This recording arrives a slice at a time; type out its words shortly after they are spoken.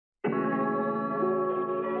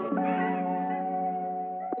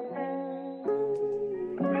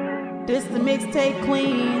This the Mixtape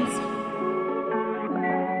Queens.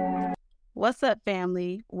 What's up,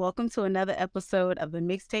 family? Welcome to another episode of the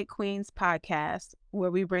Mixtape Queens podcast,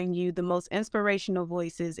 where we bring you the most inspirational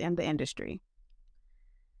voices in the industry.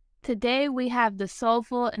 Today we have the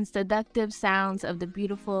soulful and seductive sounds of the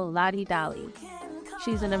beautiful Loddy Dolly.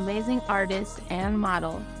 She's an amazing artist and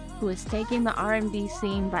model who is taking the R&B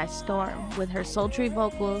scene by storm with her sultry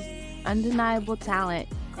vocals, undeniable talent,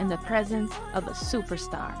 and the presence of a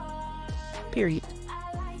superstar. Period.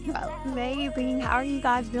 Amazing. How are you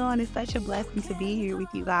guys doing? It's such a blessing to be here with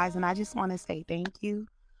you guys. And I just want to say thank you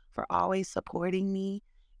for always supporting me.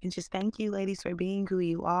 And just thank you, ladies, for being who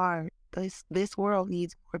you are. This world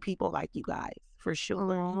needs more people like you guys, for sure.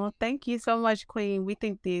 Well, thank you so much, Queen. We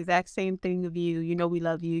think the exact same thing of you. You know we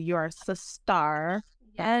love you. You are a star.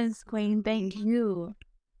 Yes, Queen, thank you.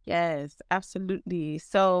 Yes, absolutely.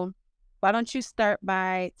 So why don't you start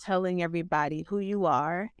by telling everybody who you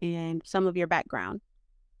are and some of your background?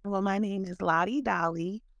 Well, my name is Loddy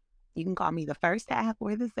Dolly. You can call me the first half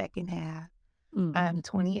or the second half. I'm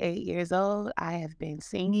 28 years old. I have been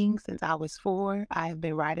singing since I was 4. I have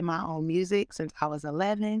been writing my own music since I was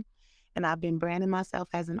 11. And I've been branding myself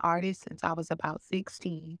as an artist since I was about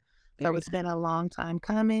 16. So it's been a long time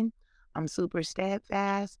coming. I'm super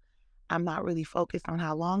steadfast. I'm not really focused on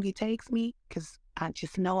how long it takes me because I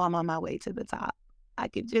just know I'm on my way to the top. I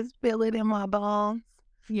could just feel it in my bones.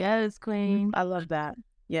 Yes, Queen. I love that.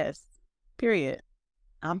 Yes. Period.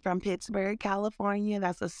 I'm from Pittsburgh, California.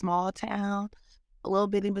 That's a small town, a little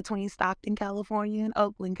bit in between Stockton, California and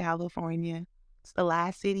Oakland, California. It's the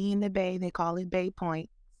last city in the Bay. They call it Bay Point.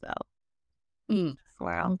 So that's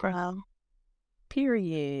where I'm from.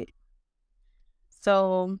 Period.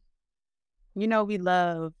 So, we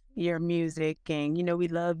love your music and, we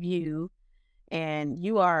love you. And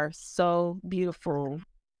you are so beautiful.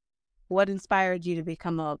 What inspired you to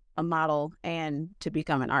become a model and to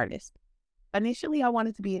become an artist? Initially, I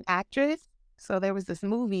wanted to be an actress. So there was this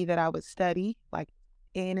movie that I would study, like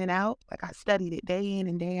in and out. Like I studied it day in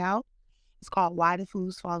and day out. It's called Why Do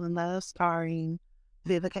Fools Fall in Love, starring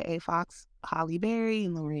Vivica A. Fox, Holly Berry,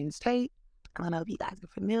 and Lorenz Tate. I don't know if you guys are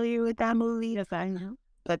familiar with that movie. Yes, I know.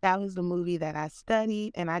 But that was the movie that I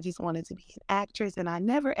studied, and I just wanted to be an actress, and I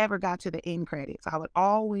never, ever got to the end credits. I would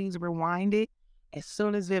always rewind it. As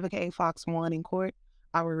soon as Vivica A. Fox won in court,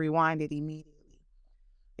 I would rewind it immediately.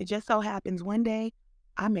 It just so happens one day,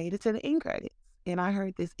 I made it to the end credits, and I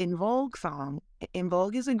heard this En Vogue song. En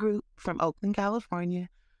Vogue is a group from Oakland, California,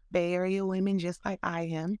 Bay Area women just like I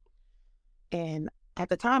am. And at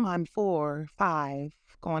the time, I'm 4, 5,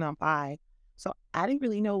 going on 5. So I didn't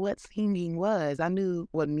really know what singing was. I knew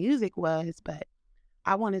what music was, but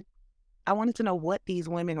I wanted to know what these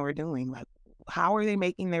women were doing. Like, how are they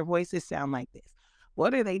making their voices sound like this?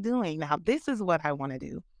 What are they doing? Now, this is what I want to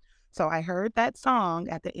do. So I heard that song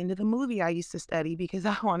at the end of the movie I used to study because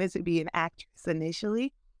I wanted to be an actress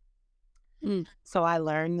initially. So I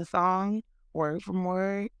learned the song word from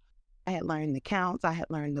word. I had learned the counts. I had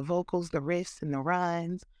learned the vocals, the riffs, and the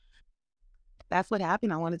runs. That's what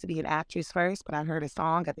happened. I wanted to be an actress first, but I heard a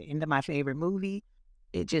song at the end of my favorite movie.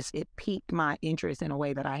 It piqued my interest in a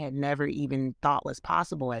way that I had never even thought was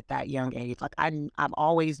possible at that young age. Like I've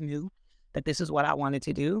always knew that this is what I wanted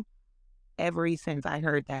to do ever since I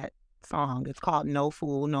heard that song. It's called No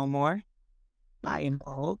Fool No More by En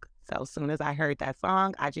Vogue. So as soon as I heard that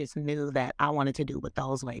song, I just knew that I wanted to do what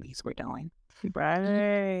those ladies were doing.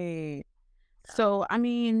 Right. So,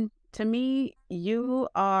 to me, you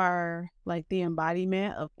are like the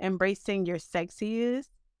embodiment of embracing your sexiest,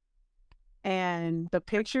 and the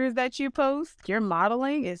pictures that you post, your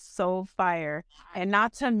modeling is so fire. And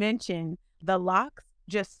not to mention the locks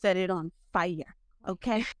just set it on fire.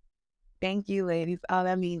 Okay. Thank you, ladies. Oh,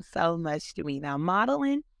 that means so much to me. Now,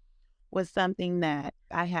 modeling was something that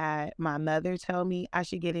I had my mother tell me I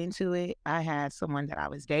should get into it. I had someone that I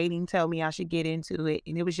was dating tell me I should get into it.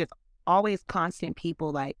 And it was just always constant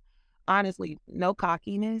people, like, honestly, no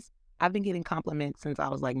cockiness. I've been getting compliments since I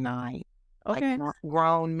was like 9. Okay. Like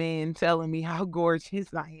grown men telling me how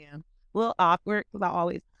gorgeous I am. A little awkward because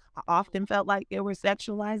I often felt like they were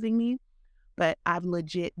sexualizing me. But I've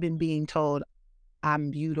legit been being told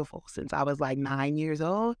I'm beautiful since I was like 9 years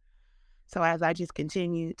old. So as I just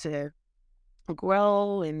continued to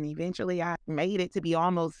grow, and eventually I made it to be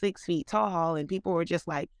almost 6 feet tall, and people were just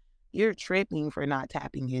like, you're tripping for not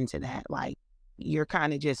tapping into that. Like, you're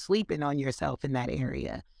kind of just sleeping on yourself in that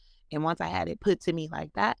area. And once I had it put to me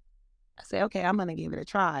like that, I said, okay, I'm going to give it a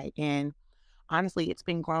try. And honestly, it's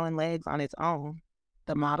been growing legs on its own.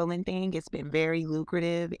 The modeling thing, it's been very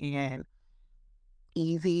lucrative, and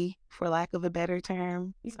easy, for lack of a better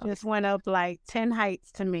term. You So just went up like 10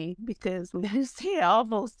 heights to me because when you said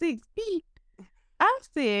almost 6 feet, I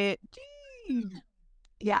said, geez.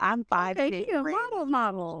 yeah, I'm 5'10". Okay, he a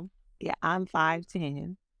model. Yeah, I'm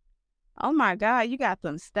 5'10". Oh my God, you got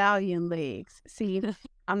them stallion legs. See,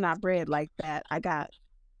 I'm not bred like that. I got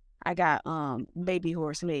baby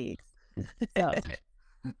horse legs. So,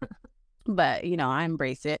 but I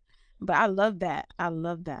embrace it. But I love that. I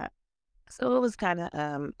love that. So it was kind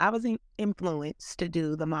of, I was influenced to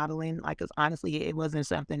do the modeling. Like, 'cause honestly, it wasn't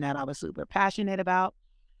something that I was super passionate about,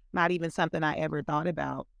 not even something I ever thought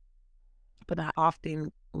about. But I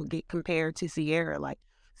often would get compared to Sierra. Like,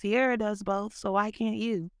 Sierra does both, so why can't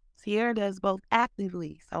you? Sierra does both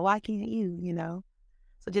actively, so why can't you?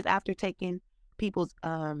 So just after taking people's,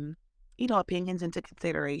 opinions into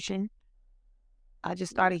consideration, I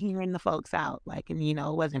just started hearing the folks out. Like, and it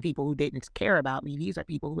wasn't people who didn't care about me. These are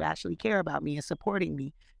people who actually care about me and supporting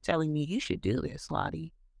me, telling me, you should do this,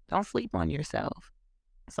 Lottie. Don't sleep on yourself.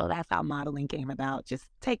 So that's how modeling came about, just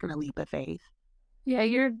taking a leap of faith. Yeah,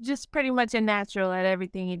 you're just pretty much a natural at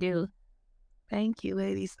everything you do. Thank you,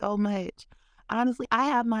 ladies, so much. Honestly, I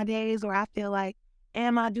have my days where I feel like,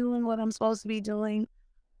 am I doing what I'm supposed to be doing?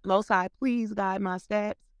 Most High, please guide my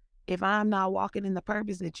steps. If I'm not walking in the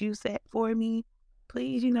purpose that you set for me,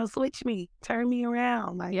 please, switch me, turn me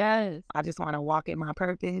around. Like, Yes. I just want to walk in my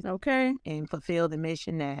purpose Okay. and fulfill the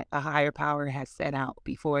mission that a higher power has set out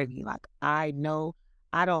before me. Like, I know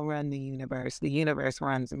I don't run the universe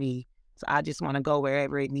runs me. So I just want to go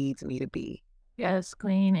wherever it needs me to be. Yes,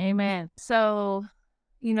 Queen. Amen. So,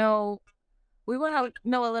 you know, we want to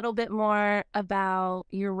know a little bit more about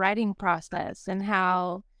your writing process and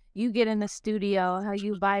how you get in the studio, how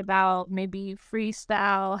you vibe out, maybe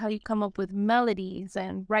freestyle, how you come up with melodies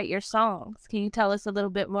and write your songs. Can you tell us a little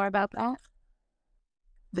bit more about that?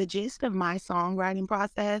 The gist of my songwriting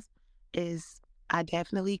process is I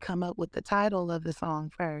definitely come up with the title of the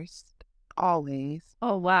song first, always,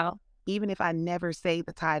 Oh, wow. even if I never say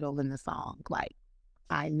the title in the song. Like,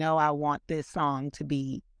 I know I want this song to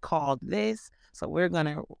be called this, so we're going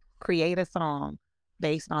to create a song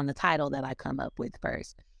based on the title that I come up with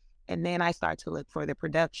first. And then I start to look for the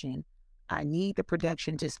production. I need the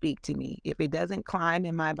production to speak to me. If it doesn't climb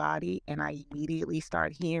in my body and I immediately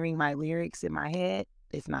start hearing my lyrics in my head,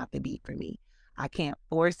 it's not the beat for me. I can't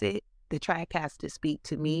force it. The track has to speak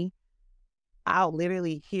to me. I'll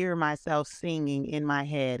literally hear myself singing in my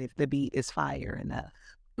head if the beat is fire enough.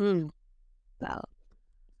 So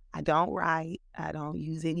I don't write. I don't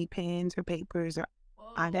use any pens or papers or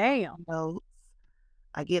Damn. notes.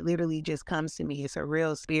 Like, it literally just comes to me. It's a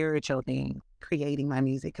real spiritual thing, creating my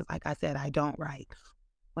music. Because like I said, I don't write.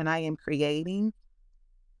 When I am creating,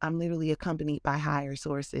 I'm literally accompanied by higher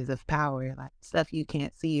sources of power, like stuff you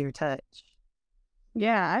can't see or touch.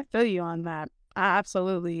 Yeah, I feel you on that. I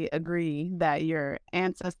absolutely agree that your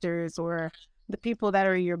ancestors or the people that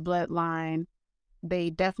are your bloodline, they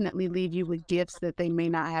definitely leave you with gifts that they may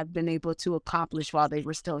not have been able to accomplish while they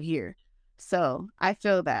were still here. So I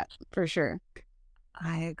feel that for sure.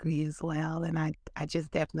 I agree as well. And I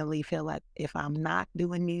just definitely feel like if I'm not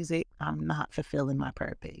doing music, I'm not fulfilling my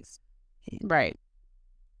purpose. Right.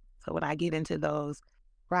 So when I get into those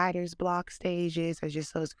writer's block stages or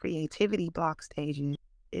just those creativity block stages,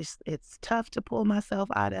 it's tough to pull myself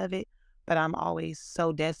out of it, but I'm always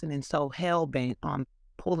so destined and so hell bent on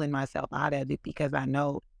pulling myself out of it because I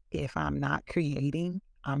know if I'm not creating,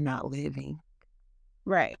 I'm not living.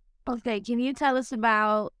 Right. Okay, can you tell us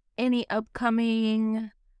about any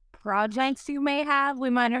upcoming projects you may have? We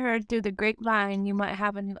might have heard through the grapevine you might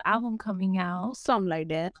have a new album coming out. Something like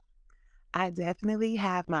that. I definitely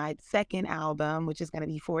have my second album, which is going to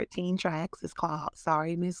be 14 tracks. It's called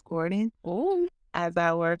Sorry, Miss Gordon. Oh, As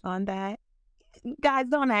I work on that, you guys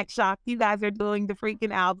don't act shocked. You guys are doing the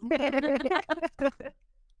freaking album.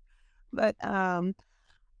 But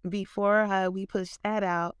before we push that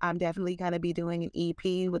out, I'm definitely going to be doing an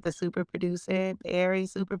EP with a super producer, very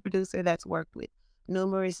super producer that's worked with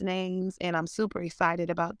numerous names. And I'm super excited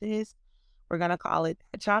about this. We're going to call it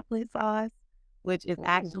Chocolate Sauce, which is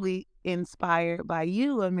actually inspired by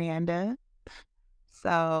you, Amanda.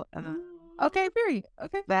 So okay, period.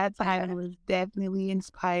 Okay. that title is definitely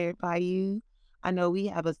inspired by you. I know we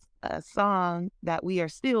have a song that we are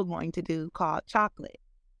still going to do called Chocolate.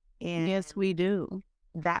 And Yes, we do.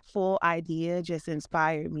 that full idea just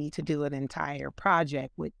inspired me to do an entire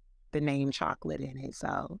project with the name Chocolate in it.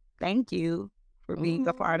 So thank you for being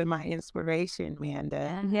a part of my inspiration,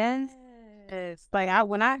 Amanda. Yes. Like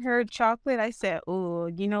when I heard chocolate, I said, "Oh,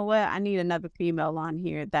 you know what? I need another female on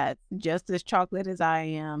here that's just as chocolate as I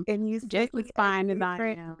am, And you just as fine as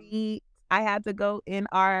I am." beat. I had to go in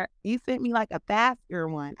you sent me like a faster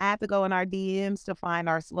one. I had to go in our DMs to find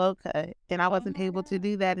our slow cut. And I Oh wasn't my able to God.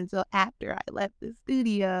 do that until after I left the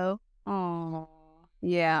studio. Oh,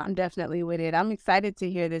 yeah, I'm definitely with it. I'm excited to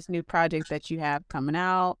hear this new project that you have coming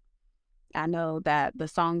out. I know that the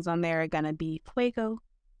songs on there are gonna be fuego.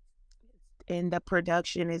 And the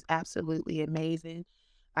production is absolutely amazing.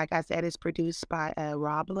 Like I said, it's produced by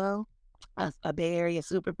Rob Lowe, a Bay Area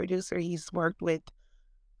super producer. He's worked with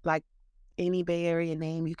like any Bay Area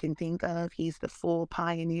name you can think of. He's the full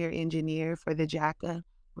pioneer engineer for the Jacka.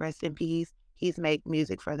 Rest in peace. He's made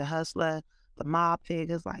music for the Hustler, the Mob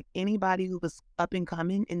Figures, like anybody who was up and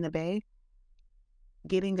coming in the Bay.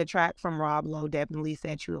 Getting a track from Rob Lowe definitely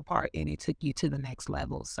set you apart and it took you to the next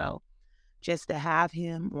level. So just to have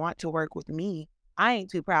him want to work with me, I ain't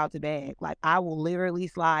too proud to beg. Like I will literally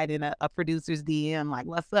slide in a producer's DM like,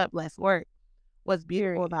 what's up? Let's work. What's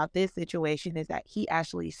beautiful Period. about this situation is that he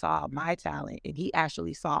actually saw my talent and he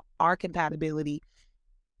actually saw our compatibility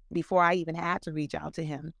before I even had to reach out to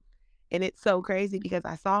him. And it's so crazy because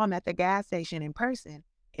I saw him at the gas station in person.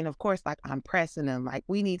 And of course, like I'm pressing him, like,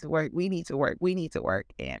 we need to work, we need to work, we need to work.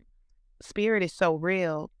 And spirit is so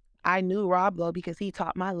real. I knew Rob Lowe because he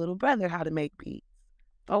taught my little brother how to make beats.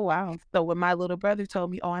 Oh wow. So when my little brother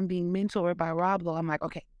told me, oh, I'm being mentored by Rob Lowe, I'm like,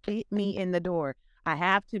 okay, get me in the door. I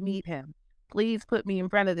have to meet him. Please put me in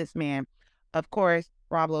front of this man. Of course,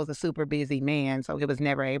 Rob Lowe's a super busy man, so it was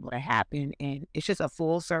never able to happen. And it's just a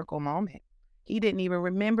full circle moment. He didn't even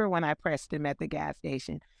remember when I pressed him at the gas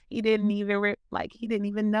station. He didn't even he didn't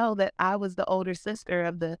even know that I was the older sister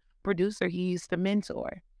of the producer he used to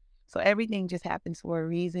mentor. So everything just happens for a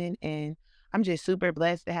reason. And I'm just super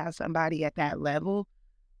blessed to have somebody at that level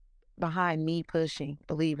behind me pushing,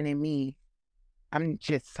 believing in me. I'm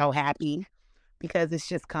just so happy because it's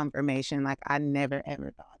just confirmation. Like I never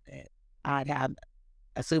ever thought that I'd have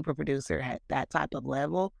a super producer at that type of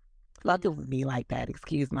level. Fucking with me like that.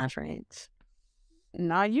 Excuse my French.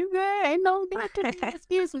 No, you good. Ain't no need to be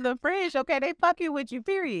excuse the French. Okay, they fucking with you.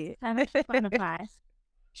 Period. Spotify.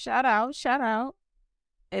 Shout out, shout out.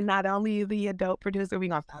 And not only is he a dope producer, we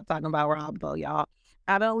gonna stop talking about Rob though, y'all.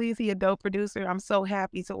 Not only is he a dope producer, I'm so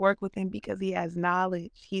happy to work with him because he has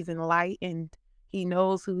knowledge. He's enlightened. He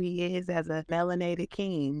knows who he is as a melanated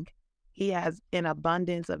king. He has an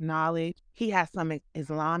abundance of knowledge. He has some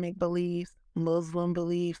Islamic beliefs, Muslim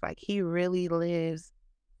beliefs. Like he really lives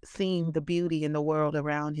seeing the beauty in the world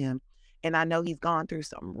around him. And I know he's gone through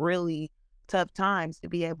some really tough times to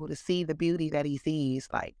be able to see the beauty that he sees.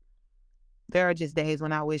 Like there are just days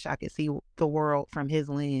when I wish I could see the world from his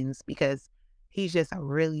lens because he's just a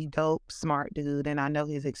really dope, smart dude. And I know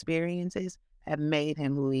his experiences have made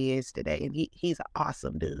him who he is today. And he's an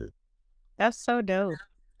awesome dude. That's so dope.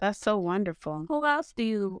 That's so wonderful. Who else do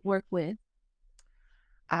you work with?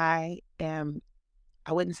 I am,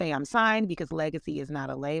 I wouldn't say I'm signed because Legacy is not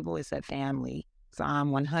a label, it's a family. So I'm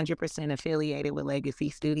 100% affiliated with Legacy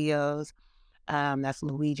Studios. That's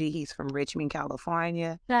Luigi. He's from Richmond,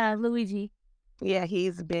 California. Luigi. Yeah,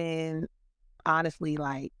 he's been honestly,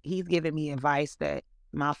 like, he's given me advice that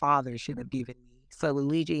my father should have given me. So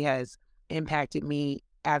Luigi has impacted me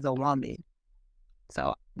as a woman.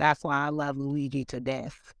 So that's why I love Luigi to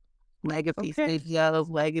death. Legacy Okay. Studios,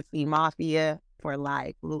 Legacy Mafia for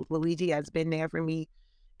life. Luigi has been there for me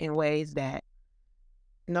in ways that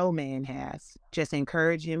no man has, just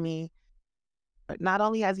encouraging me. But not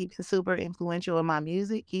only has he been super influential in my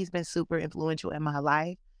music, he's been super influential in my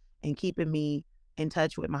life and keeping me in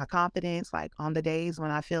touch with my confidence. Like on the days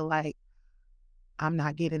when I feel like I'm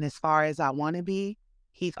not getting as far as I want to be,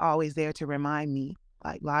 he's always there to remind me,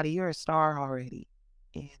 like, Lottie, you're a star already.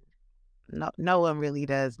 And no one really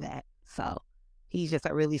does that. So he's just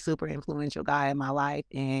a really super influential guy in my life.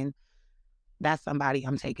 And that's somebody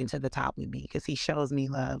I'm taking to the top with me because he shows me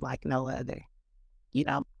love like no other. You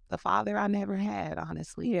know, the father I never had,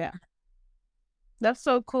 honestly. Yeah. That's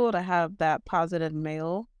so cool to have that positive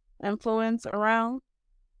male influence around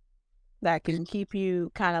that can keep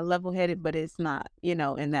you kind of level headed, but it's not,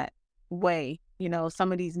 in that way.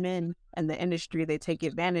 Some of these men in the industry, they take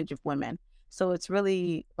advantage of women. So it's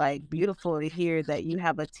really like beautiful to hear that you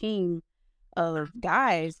have a team of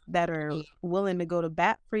guys that are willing to go to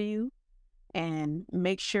bat for you and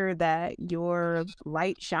make sure that your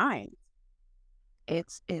light shines.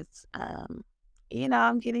 I'm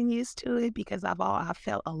getting used to it because I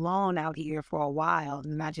felt alone out here for a while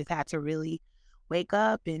and I just had to really wake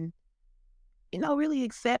up and really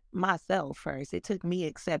accept myself first. It took me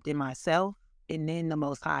accepting myself and then the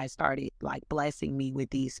Most High started like blessing me with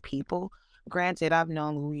these people. Granted, I've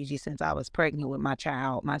known Luigi since I was pregnant with my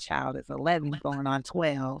child. My child is 11 going on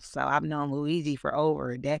 12. So I've known Luigi for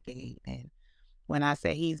over a decade. And when I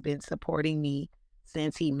say he's been supporting me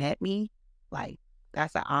since he met me, like,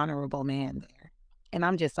 that's an honorable man there. And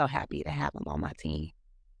I'm just so happy to have him on my team.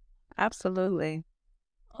 Absolutely.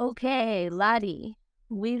 Okay, Lottie,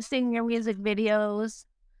 we've seen your music videos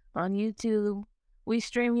on YouTube. We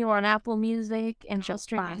stream you on Apple Music and just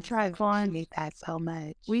streaming platforms. That so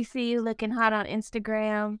much. We see you looking hot on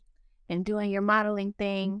Instagram and doing your modeling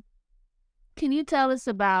thing. Can you tell us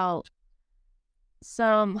about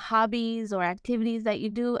some hobbies or activities that you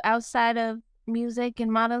do outside of music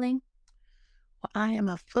and modeling? Well, I am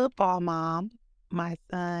a football mom. My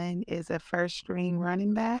son is a first string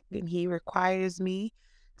running back, and he requires me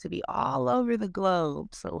to be all over the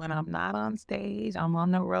globe. So when I'm not on stage, I'm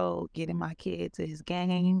on the road getting my kid to his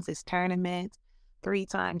games, his tournaments,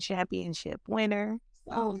 3-time championship winner.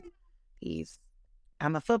 So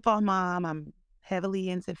I'm a football mom. I'm heavily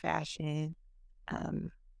into fashion.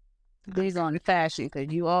 Big on the fashion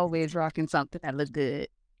because you always rocking something that looks good.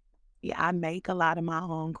 Yeah, I make a lot of my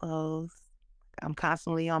own clothes. I'm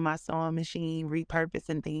constantly on my sewing machine,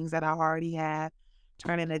 repurposing things that I already have,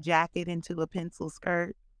 turning a jacket into a pencil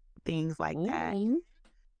skirt, things like that.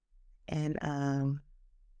 And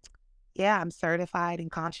yeah, I'm certified in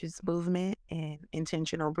conscious movement and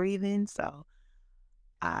intentional breathing. So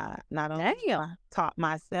I not only taught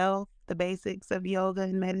myself the basics of yoga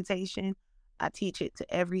and meditation, I teach it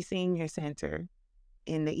to every senior center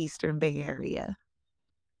in the Eastern Bay Area.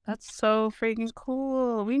 That's so freaking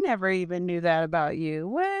cool. We never even knew that about you.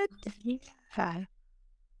 What? Yeah.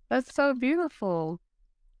 That's so beautiful.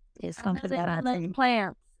 It's something that I love think.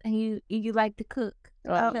 plants, and you like to cook.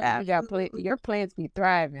 Oh, yeah, you got your plants be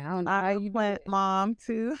thriving. I don't know how you plant mom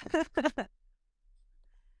too.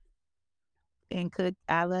 And cook.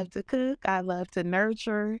 I love to cook. I love to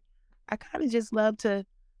nurture. I kind of just love to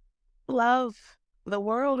love the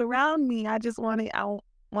world around me. I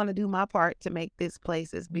want to do my part to make this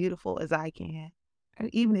place as beautiful as I can. And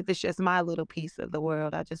even if it's just my little piece of the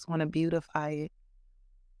world, I just want to beautify it.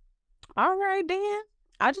 All right, Dan.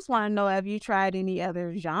 I just want to know, have you tried any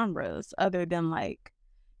other genres other than like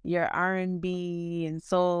your R&B and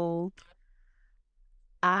soul?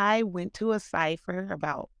 I went to a cypher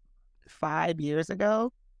about 5 years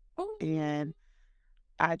ago, and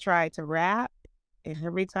I tried to rap, and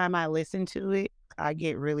every time I listen to it, I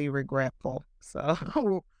get really regretful.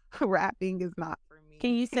 So rapping is not for me.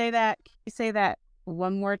 Can you say that? Can you say that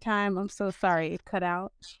one more time? I'm so sorry, it cut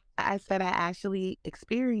out. I said I actually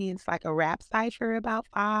experienced like a rap cipher about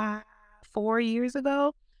 4 years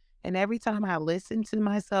ago. And every time I listen to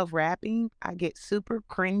myself rapping, I get super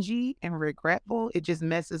cringy and regretful. It just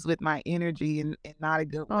messes with my energy in not a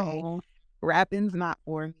good way. Oh, Rapping's not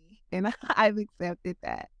for me. And I've accepted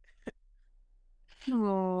that.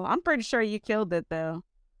 oh, I'm pretty sure you killed it though.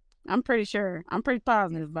 I'm pretty sure. I'm pretty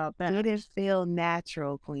positive about that. It didn't feel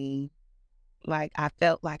natural, Queen. Like I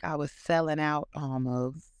felt like I was selling out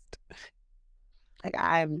almost. Like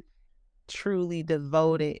I'm truly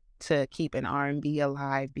devoted to keeping R&B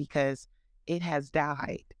alive because it has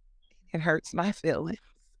died. It hurts my feelings.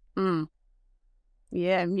 Mm.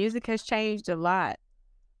 Yeah, music has changed a lot.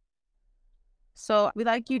 So we'd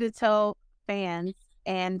like you to tell fans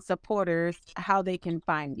and supporters how they can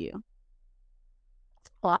find you.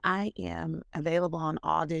 Well, I am available on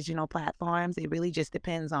all digital platforms. It really just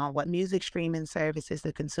depends on what music streaming services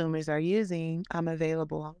the consumers are using. I'm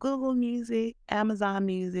available on Google Music, Amazon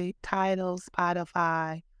Music, Tidal,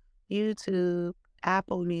 Spotify, YouTube,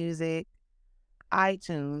 Apple Music,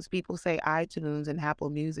 iTunes. People say iTunes and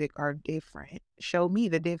Apple Music are different. Show me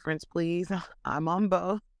the difference, please. I'm on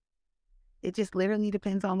both. It just literally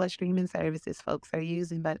depends on what streaming services folks are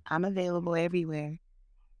using, but I'm available everywhere.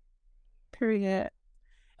 Period.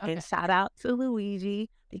 Okay. And shout out to Luigi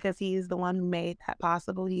because he is the one who made that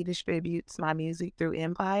possible. He distributes my music through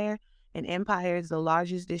Empire, and Empire is the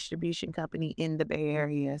largest distribution company in the Bay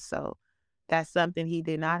Area. So that's something he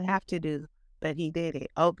did not have to do, but he did it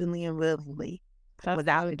openly and willingly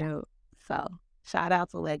without a doubt. So shout out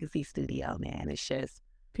to Legacy Studio, man. It's just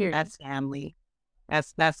that's family.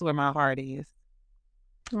 That's where my heart is.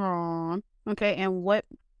 Oh, okay. And what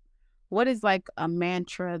is like a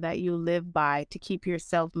mantra that you live by to keep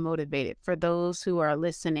yourself motivated for those who are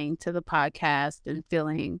listening to the podcast and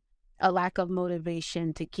feeling a lack of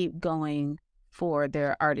motivation to keep going for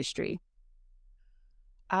their artistry?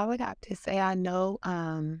 I would have to say I know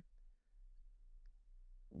the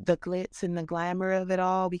glitz and the glamour of it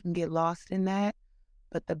all, we can get lost in that.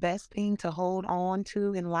 But the best thing to hold on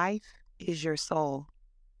to in life is your soul.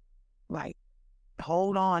 Like,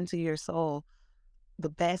 hold on to your soul. The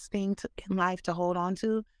best thing in life to hold on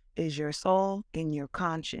to is your soul and your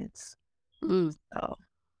conscience. Mm. So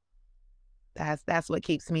that's what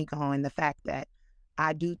keeps me going. The fact that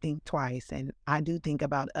I do think twice and I do think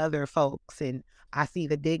about other folks and I see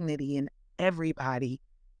the dignity in everybody.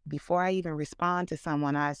 Before I even respond to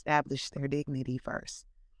someone, I establish their dignity first.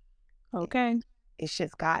 Okay. It's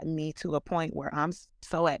just gotten me to a point where I'm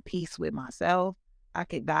so at peace with myself. I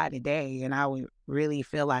could die today and I would really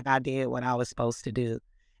feel like I did what I was supposed to do.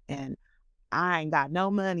 And I ain't got no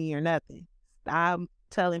money or nothing. I'm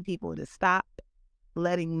telling people to stop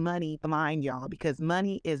letting money blind y'all, because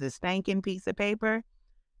money is a stinking piece of paper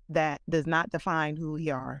that does not define who we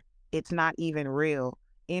are. It's not even real.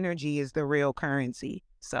 Energy is the real currency.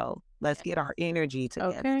 So let's get our energy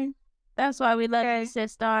together. Okay. That's why we love you,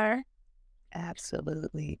 sister.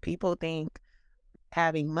 Absolutely. People think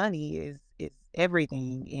having money is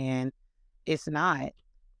everything, and it's not.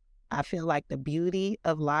 I feel like the beauty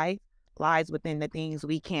of life lies within the things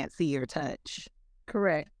we can't see or touch.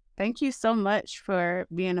 Correct. Thank you so much for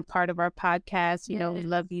being a part of our podcast. You know, we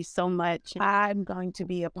love you so much. I'm going to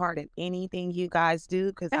be a part of anything you guys do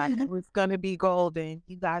because I know it's going to be golden.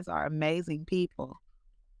 You guys are amazing people.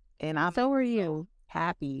 And I'm So are you.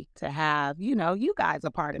 happy to have, you guys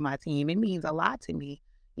a part of my team. It means a lot to me.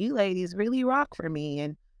 You ladies really rock for me.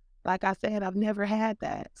 And like I said, I've never had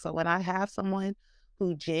that. So when I have someone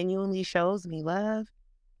who genuinely shows me love,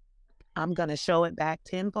 I'm going to show it back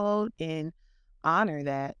tenfold and honor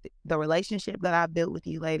that. The relationship that I've built with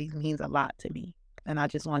you ladies means a lot to me. And I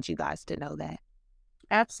just want you guys to know that.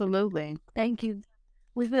 Absolutely. Thank you.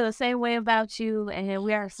 We feel the same way about you, and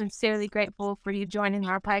we are sincerely grateful for you joining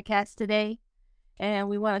our podcast today. And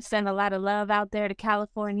we want to send a lot of love out there to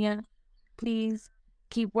California. Please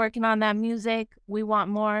keep working on that music. We want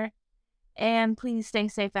more. And please stay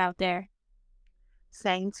safe out there.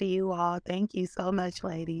 Same to you all. Thank you so much,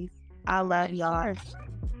 ladies. I love y'all.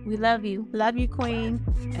 We love you. Love you, Queen.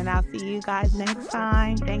 And I'll see you guys next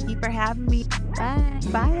time. Thank you for having me. Bye.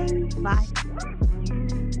 Bye. Bye.